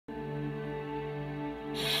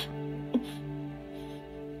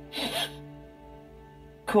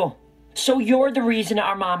Cool. So you're the reason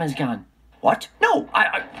our mom is gone. What? No,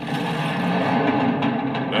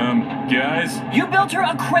 Guys? You built her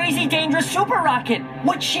a crazy dangerous super rocket,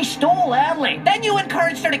 which she stole early. Then you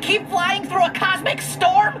encouraged her to keep flying through a cosmic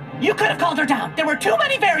storm? You could have called her down. There were too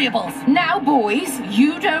many variables. Now, boys,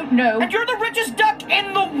 you don't know. And you're the richest duck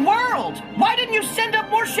in the world. Why didn't you send up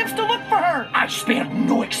more ships to look for her? I spared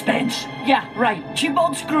no expense. Yeah, right. Cheap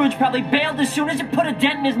old Scrooge probably bailed as soon as it put a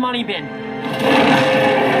dent in his money bin.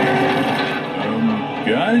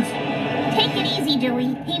 Guys? Take it easy,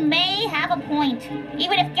 Dewey. He may have a point.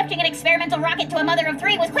 Even if gifting an experimental rocket to a mother of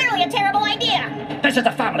three was clearly a terrible idea. This is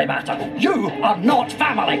a family matter. You are not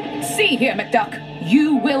family. See here, McDuck.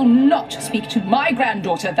 You will not speak to my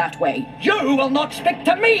granddaughter that way. You will not speak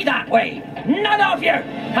to me that way. None of you.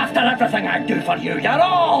 After everything I do for you, you're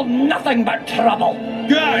all nothing but trouble.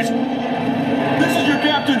 Guys! This is your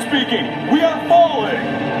captain speaking. We are falling.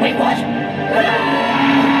 Wait, what?